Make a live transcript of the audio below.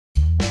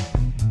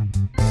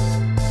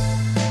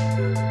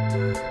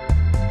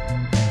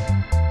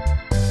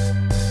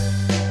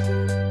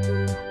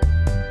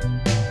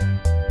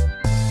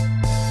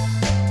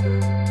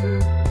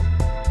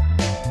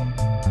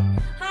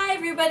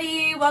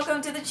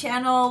welcome to the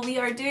channel. We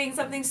are doing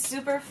something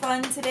super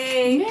fun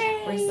today.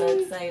 Yay. We're so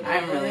excited.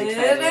 I'm really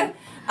excited.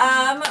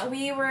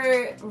 We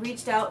were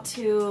reached out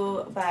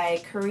to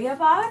by Korea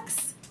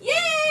Box.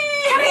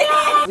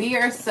 Yay! We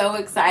are so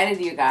excited,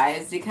 you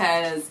guys,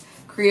 because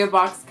Korea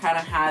Box kind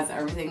of has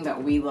everything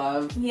that we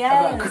love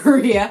about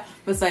Korea,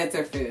 besides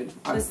their food.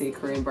 Obviously,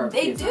 Korean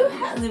barbecue. They do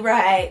have,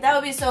 right, that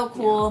would be so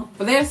cool. Yeah.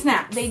 But they have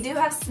snacks. They do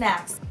have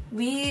snacks.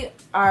 We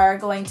are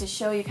going to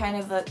show you kind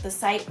of the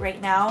site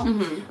right now.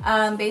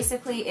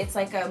 Basically, it's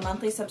like a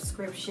monthly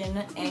subscription,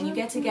 and you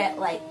get to get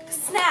like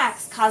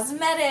snacks,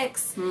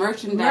 cosmetics,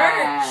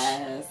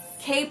 merchandise,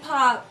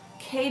 K-pop,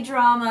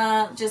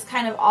 K-drama, just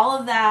kind of all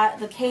of that,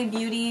 the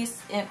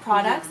K-beauties and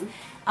products.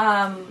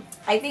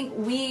 I think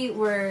we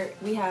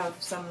have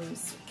some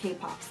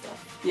K-pop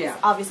stuff. Yeah.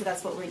 Obviously,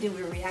 that's what we do.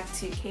 We react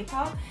to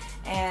K-pop,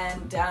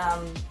 and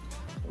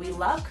we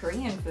love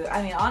Korean food.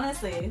 I mean,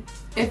 honestly,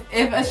 if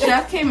a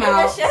chef came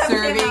out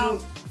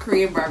serving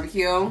Korean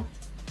barbecue,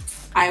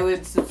 I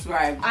would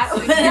subscribe. I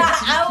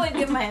would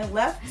give my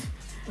left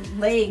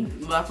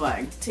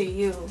leg to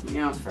you.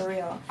 Yeah, for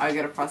real. I would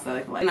get a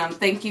prosthetic leg. And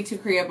thank you to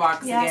Korea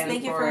Box again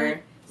thank you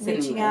for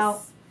reaching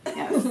out.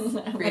 Yes,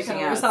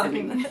 reaching out.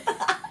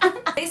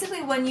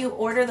 Basically, when you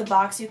order the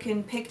box, you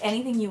can pick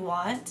anything you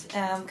want,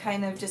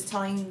 kind of just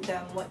telling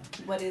them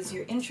what is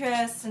your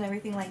interest and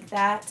everything like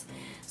that.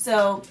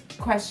 So,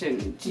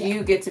 question: do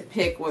you get to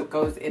pick what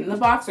goes in the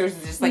box, or is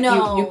it just like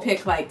you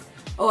pick like,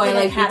 oh, I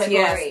like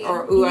BTS,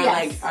 or ooh,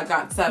 I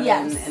got 7,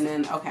 and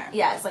then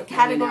yeah, it's like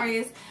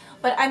categories.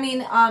 But I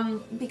mean,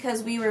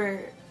 because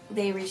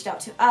they reached out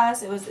to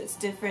us. It's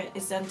different.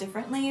 It's done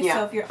differently. Yeah.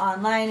 So if you're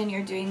online and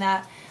you're doing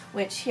that.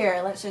 Which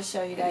here, let's just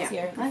show you guys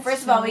here.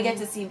 First of all, we get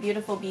to see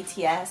beautiful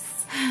BTS,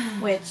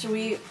 which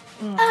we.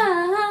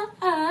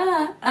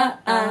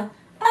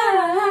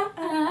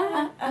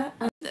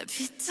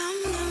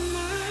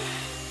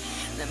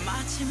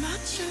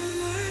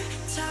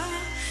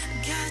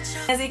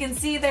 As you can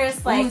see,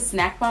 there's like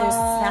snack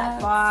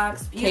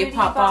box,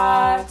 K-pop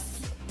box,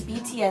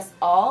 BTS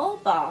all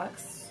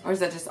box. Or is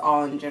that just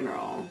all in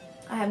general?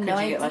 I have no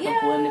idea. Could you get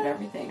like a blend of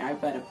everything? I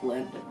bet a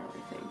blend of everything.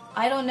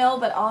 I don't know,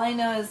 but all I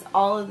know is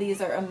all of these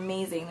are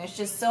amazing. There's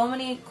just so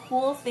many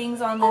cool things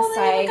on this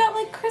site. They even got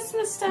like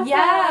Christmas stuff.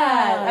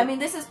 Yeah, I mean,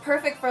 this is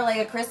perfect for like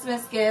a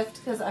Christmas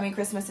gift because I mean,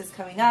 Christmas is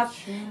coming up.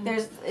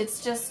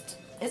 It's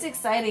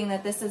exciting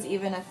that this is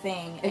even a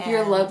thing. If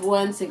your loved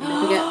one,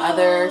 significant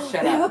other,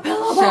 shut up.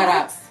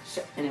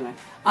 Anyway,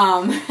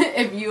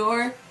 if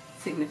your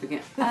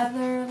significant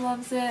other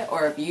loves it,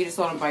 or if you just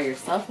want to buy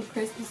yourself a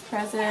Christmas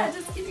present, yeah,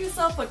 just give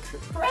yourself a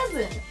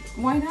present.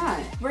 Why not?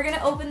 We're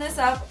gonna open this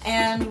up,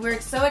 and we're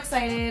so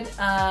excited.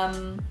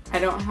 I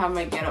don't have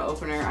my ghetto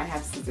opener. I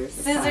have scissors.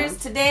 Scissors.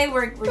 Today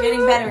we're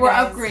getting better. We're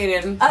guys.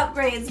 upgrading.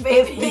 Upgrades,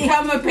 baby.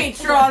 Become a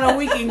patron, and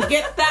we can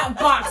get that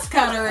box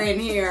cutter in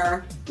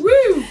here.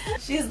 Woo!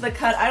 She's the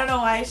cut. I don't know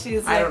why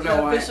she's. Like, I don't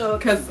know why.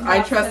 Because I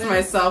trust cutter.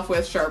 myself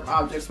with sharp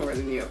objects more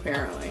than you,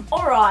 apparently.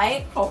 All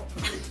right. Oh.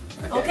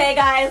 Okay,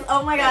 guys.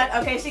 Oh my God.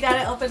 Okay, she got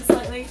it open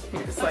slightly.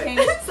 Okay.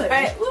 All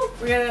right. Woo.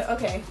 We're gonna.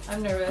 Okay.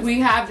 I'm nervous.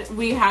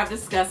 We have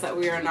discussed that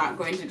we are not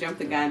going to jump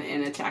the gun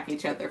and attack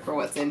each other for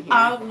what's in here.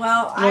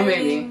 Well, I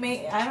maybe.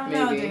 mean, I don't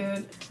know,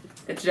 dude.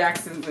 If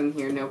Jackson's in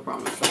here, no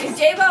promise. If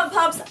J-Bomb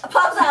pops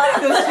out.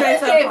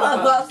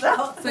 J-Bomb pops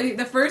out. So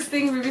the first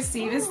thing we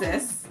receive is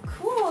this.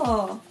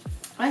 Cool.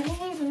 I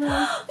hate it. There's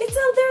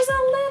a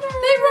letter.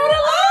 They wrote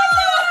a letter.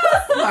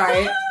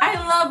 Sorry, I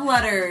love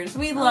letters.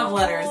 We love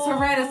letters. So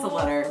write us a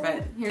letter.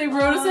 But here they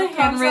wrote us a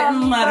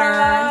handwritten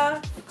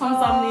letter.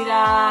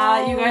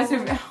 Kamsahamnida. You guys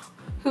are.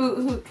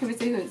 Who can we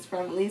say who it's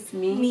from? At least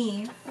me.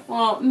 Me.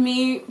 Well,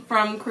 me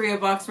from Korea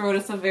Box wrote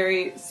us a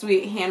very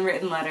sweet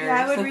handwritten letter.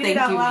 Yeah, I would read it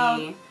out loud.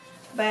 Me.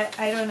 But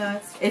I don't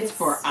know. It's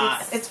for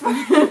us. It's for.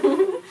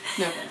 No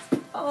offense.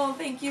 Oh,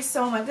 thank you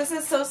so much. This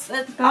is so.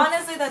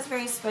 Honestly, that's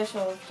very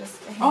special.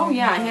 Just.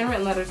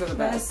 Handwritten letters are the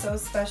best. That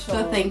is so special.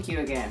 So thank you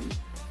again.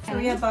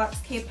 Korea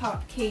Box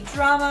K-pop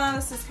K-drama.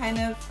 This is kind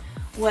of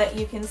what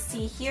you can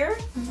see here.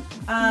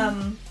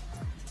 So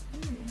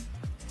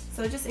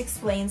it just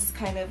explains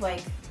kind of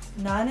like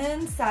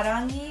나는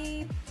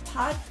사랑이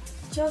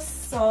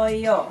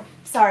빠졌어요.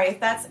 Sorry if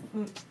that's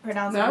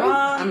pronounced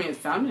wrong. I mean,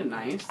 it sounded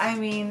nice. I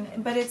mean,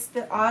 but it's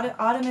the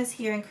autumn is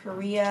here in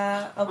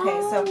Korea.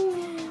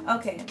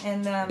 Okay,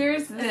 and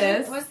here's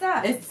this. What's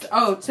that? It's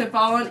to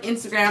follow on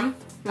Instagram.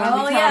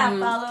 Follow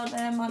them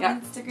on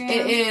Instagram.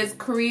 It is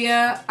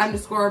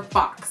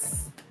Korea_box.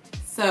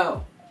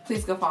 So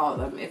please go follow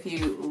them if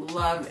you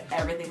love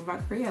everything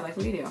about Korea like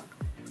we do.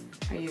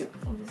 Are you?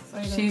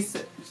 He's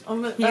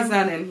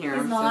not in here.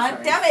 He's not.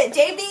 So damn it,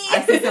 JB!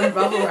 I see some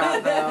bubble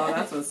wrap though.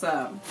 That's what's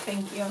up.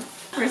 Thank you.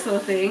 First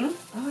little thing.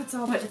 Oh, it's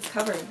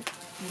covered.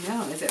 I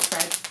know. Is it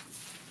fresh?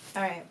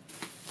 All right.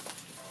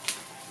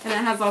 And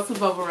it has lots of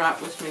bubble wrap,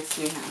 which makes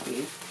me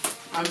happy.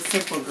 I'm a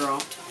simple girl.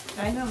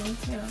 I know, me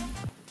too.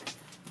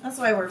 That's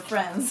why we're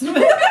friends.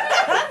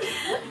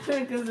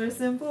 Because we're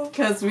simple.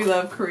 Because we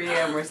love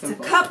Korea and we're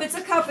simple. It's a cup. It's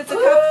a cup.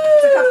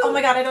 Oh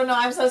my God, I don't know.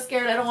 I'm so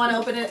scared. I don't want to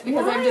open it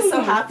because I'm just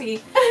so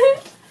happy.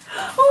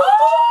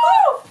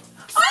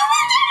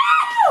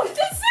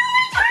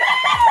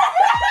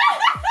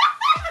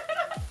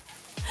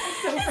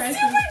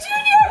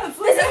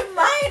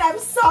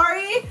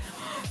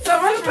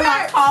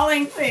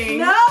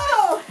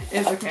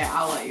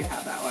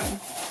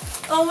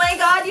 my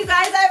god, you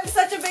guys, I'm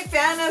such a big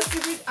fan of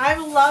Super. I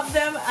love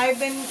them. I've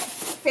been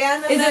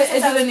fan of them since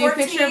Is I it was a new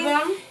 14. picture of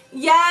them?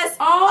 Yes.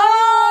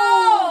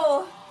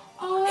 Oh.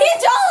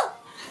 Hee-jung!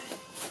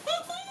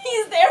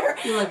 He's there.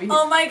 We love you.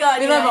 Oh my god.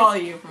 We you love guys. all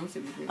of you from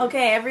Super Junior.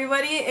 Okay,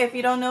 everybody, if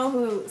you don't know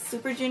who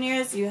Super Junior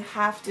is, you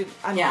have to.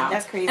 I mean,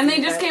 that's crazy. And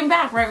they just came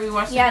back, right? We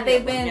watched. Yeah, the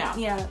they've video. been.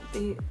 Yeah.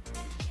 They.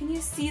 Can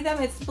you see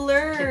them? It's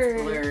blurred.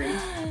 It's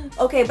blurred.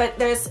 Okay, but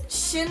there's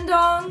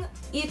Shindong,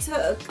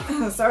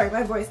 Ituk. Sorry,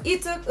 my voice.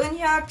 Ituk,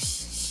 Eunhyuk,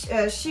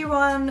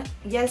 Shiwon,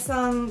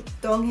 Yesung,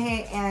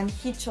 Donghae, and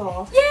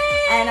Hichol.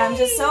 Yay! And I'm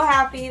just so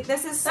happy.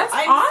 This is. That's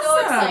I'm awesome. so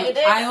excited.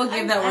 I will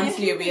give that one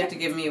to you, but you have to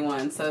give me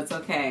one, so it's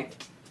okay.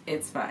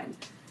 It's fine.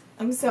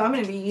 I'm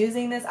gonna be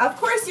using this. Of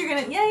course, you're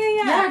gonna. Yeah.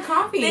 Yeah,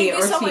 coffee Thank you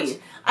or so tea. much.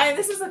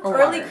 This is an Or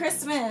early water.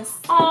 Christmas.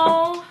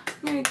 Oh,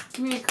 Merry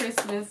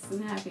Christmas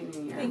and Happy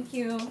New Year. Thank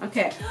you.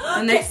 Okay,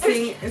 the next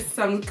thing is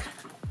some.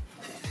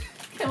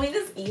 Can we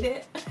just eat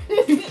it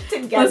Let's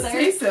together?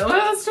 taste it.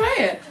 Let's try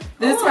it.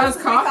 This Oh, has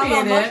this coffee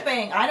become in a it.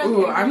 mukbang. I don't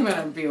Ooh, care. I'm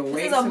gonna be awake.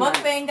 This is a tonight.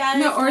 mukbang, guys.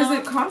 No, or is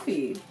it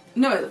coffee?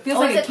 No, it feels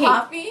Oh, like is a it cake.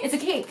 coffee? It's a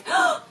cake.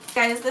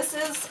 Guys, this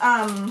is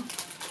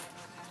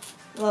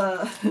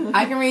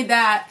I can read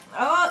that.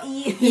 Oh,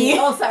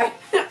 sorry.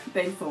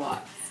 Thanks a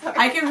lot.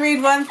 I can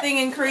read one thing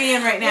in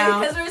Korean right now.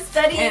 Because we're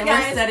studying, And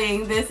guys. we're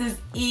studying. This is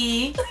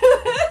E.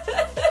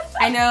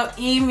 I know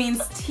E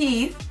means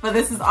teeth, but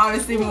this is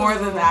obviously more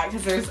than that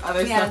because there's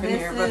other stuff in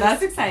here. But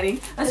that's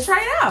exciting. Let's try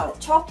it out.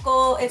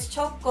 It's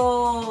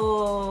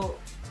choco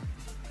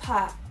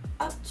pie.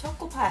 Oh,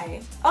 choco pie.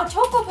 Oh,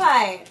 choco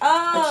pie.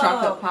 Oh. A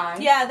chocolate pie?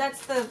 Yeah,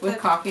 that's the... With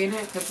coffee in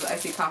it because I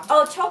see coffee.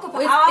 Oh, choco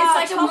pie. It's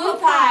like a choco moon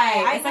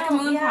pie. It's I like a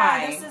know, moon yeah,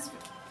 pie. This is...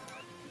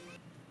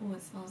 Oh,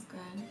 it smells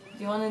good. Do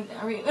you want to...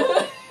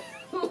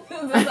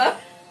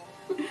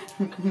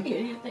 Here,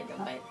 you take a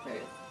bite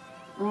first.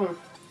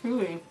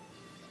 Chewy.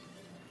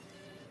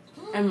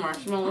 And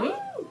marshmallowy.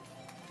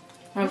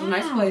 Has a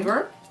nice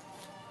flavor.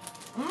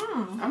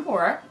 I'm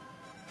for it.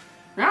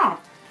 Yeah.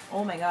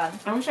 Oh my god.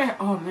 I wish I had,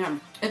 oh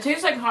man. It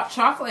tastes like hot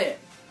chocolate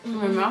in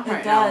my mouth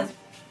right now. It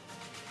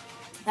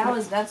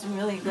does. That's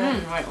really good.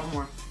 Wait, one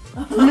more.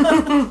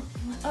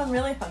 I'm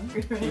really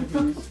hungry right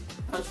now.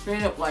 That's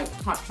straight up like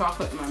hot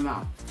chocolate in my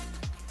mouth.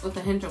 With a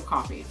hint of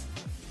coffee.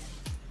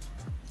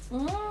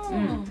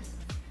 How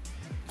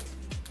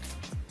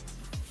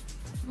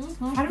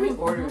do we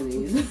order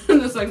these?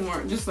 just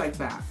like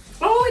that.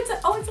 Oh, it's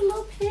a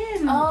little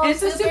pin. Oh,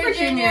 it's a Super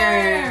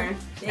Junior.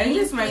 And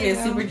this might be a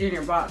you. Super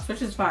Junior box,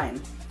 which is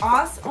fine.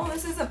 Awesome. Oh,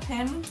 this is a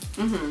pin.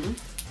 Mm-hmm.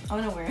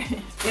 I'm gonna wear it.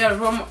 Yeah, there's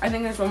one more, I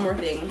think there's one more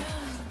thing.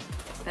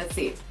 Let's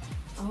see.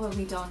 Oh,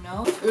 we don't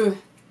know. Ooh,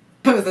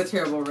 that was a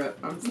terrible rip.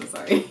 I'm so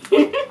sorry.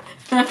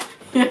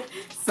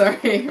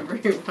 Sorry,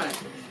 everyone.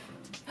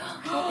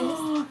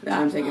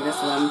 I'm taking this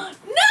one. No!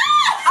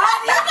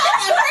 You got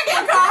the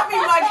freaking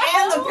coffee mug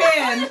and the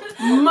pin.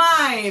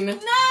 Mine. No!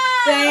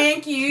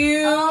 Thank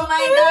you. Oh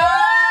my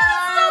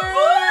god!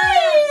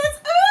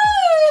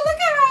 Ooh, look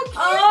at how cute.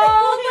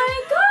 Oh my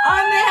god!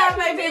 And they have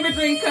my favorite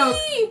drink, Coke.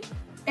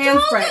 And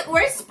Sprite.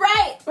 Where's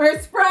Sprite?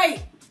 Where's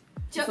Sprite?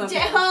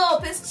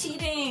 J-Hope is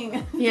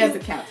cheating. He has a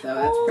cap though.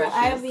 That's precious.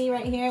 Ivy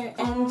right here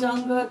and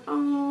Jungkook.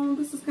 Oh,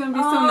 this is gonna be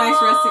so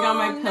nice resting on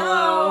my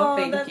pillow.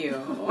 Thank you.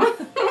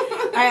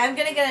 Alright, I'm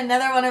gonna get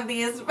another one of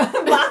these boxes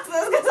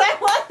because I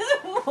want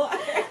more.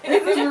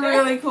 This is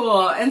really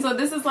cool. And so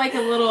this is like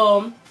a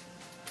little,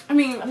 I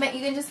mean, you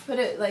can just put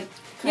it like...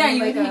 yeah,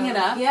 you can hang it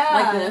up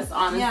like this,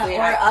 honestly.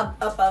 Yeah, or up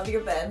above your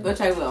bed. Which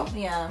I will.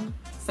 Yeah.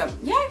 So,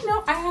 yeah,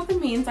 no, I have the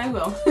means. I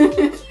will.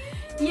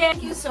 Yeah.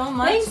 Thank you so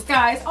much. Thanks,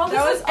 guys. Oh, That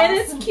this was is, and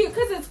awesome. it's cute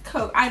because it's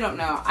Coke. I don't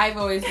know. I've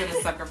always been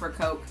a sucker for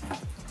Coke.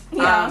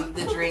 Yeah.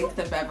 The drink,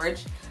 the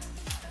beverage.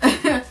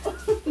 That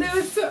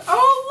was so,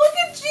 oh, look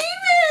at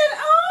Jimin!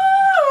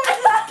 Oh!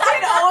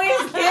 It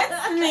always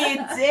gets me.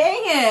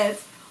 Dang it.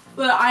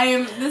 But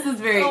this is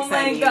very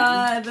exciting. Oh my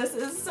god, this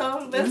is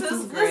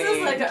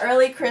great. like an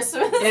early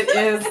Christmas. It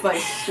is like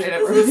straight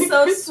up This early is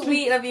so Christmas.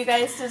 sweet of you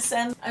guys to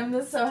send. I'm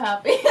just so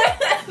happy.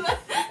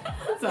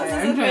 Sorry,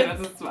 I'm trying not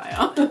to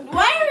smile.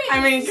 Why are you?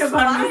 I mean, because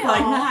I'm just like,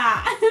 smile?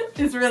 ha.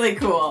 It's really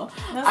cool.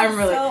 This I'm is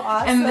really, so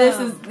awesome. and this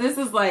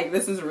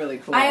is really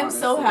cool. I am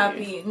so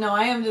honestly. happy. No,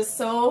 I am just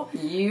so.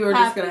 You are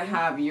just gonna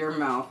have your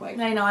mouth like.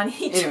 I know on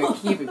each. Anyway,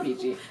 keep it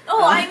peachy.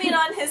 Oh, I mean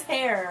on his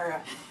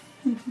hair.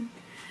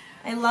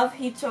 I love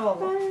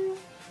Hichol.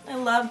 I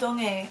love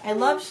Donghae. I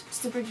love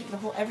Super Junior, the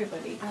whole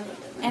everybody. I love it.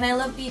 And I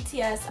love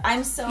BTS.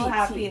 I'm so BTS.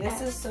 happy.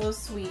 This is so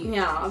sweet.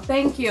 Yeah,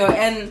 thank you.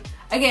 And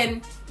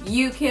again,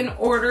 you can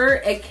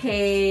order a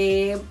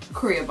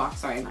Korea box.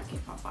 Sorry, not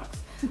K-pop box.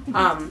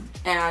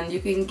 And you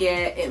can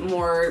get it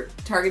more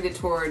targeted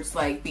towards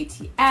like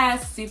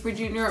BTS, Super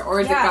Junior,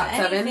 or is it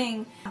GOT7?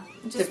 Anything.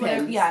 Just Depends.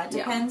 whatever. Yeah, it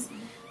depends.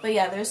 But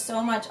yeah, there's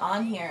so much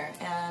on here,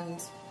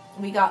 and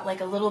we got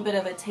like a little bit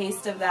of a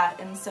taste of that,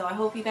 and so I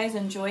hope you guys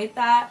enjoyed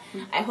that.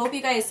 I hope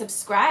you guys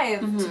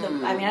subscribe to the,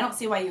 I mean, I don't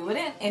see why you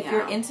wouldn't. If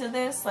you're into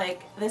this,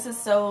 like, this is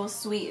so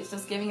sweet. It's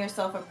just giving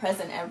yourself a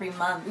present every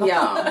month.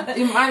 Yeah,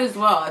 you might as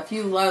well if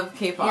you love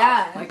K-pop.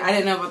 Yeah. Like, I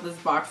didn't know about this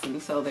box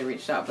until they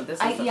reached out, but this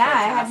is I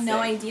fantastic. had no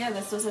idea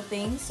this was a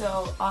thing,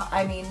 so,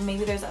 I mean,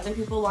 maybe there's other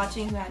people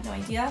watching who had no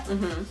idea,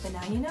 but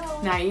now you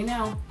know. Now you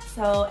know.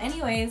 So,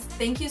 anyways,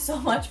 thank you so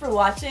much for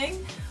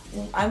watching.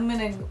 I'm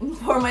gonna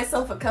pour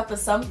myself a cup of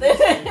something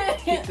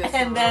Keep this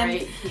and then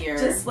right here.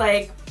 just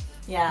like,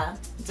 yeah,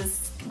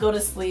 just go to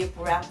sleep,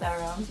 wrap that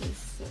around.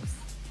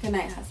 Good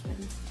night,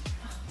 husband.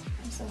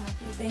 I'm so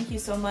happy. Thank you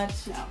so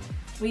much. No.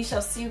 We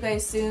shall see you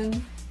guys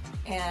soon,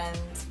 and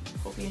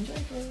hope you enjoyed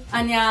it.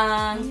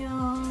 Annyeong.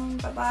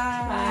 Annyeong.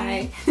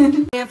 Bye-bye.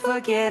 Bye. Can't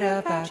forget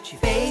about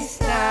your face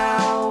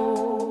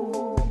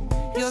now,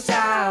 your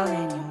style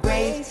and your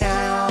grace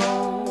now.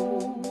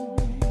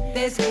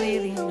 There's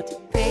clearly no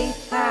debate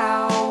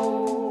now.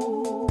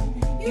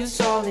 You're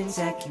all in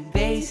second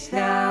base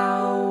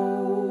now.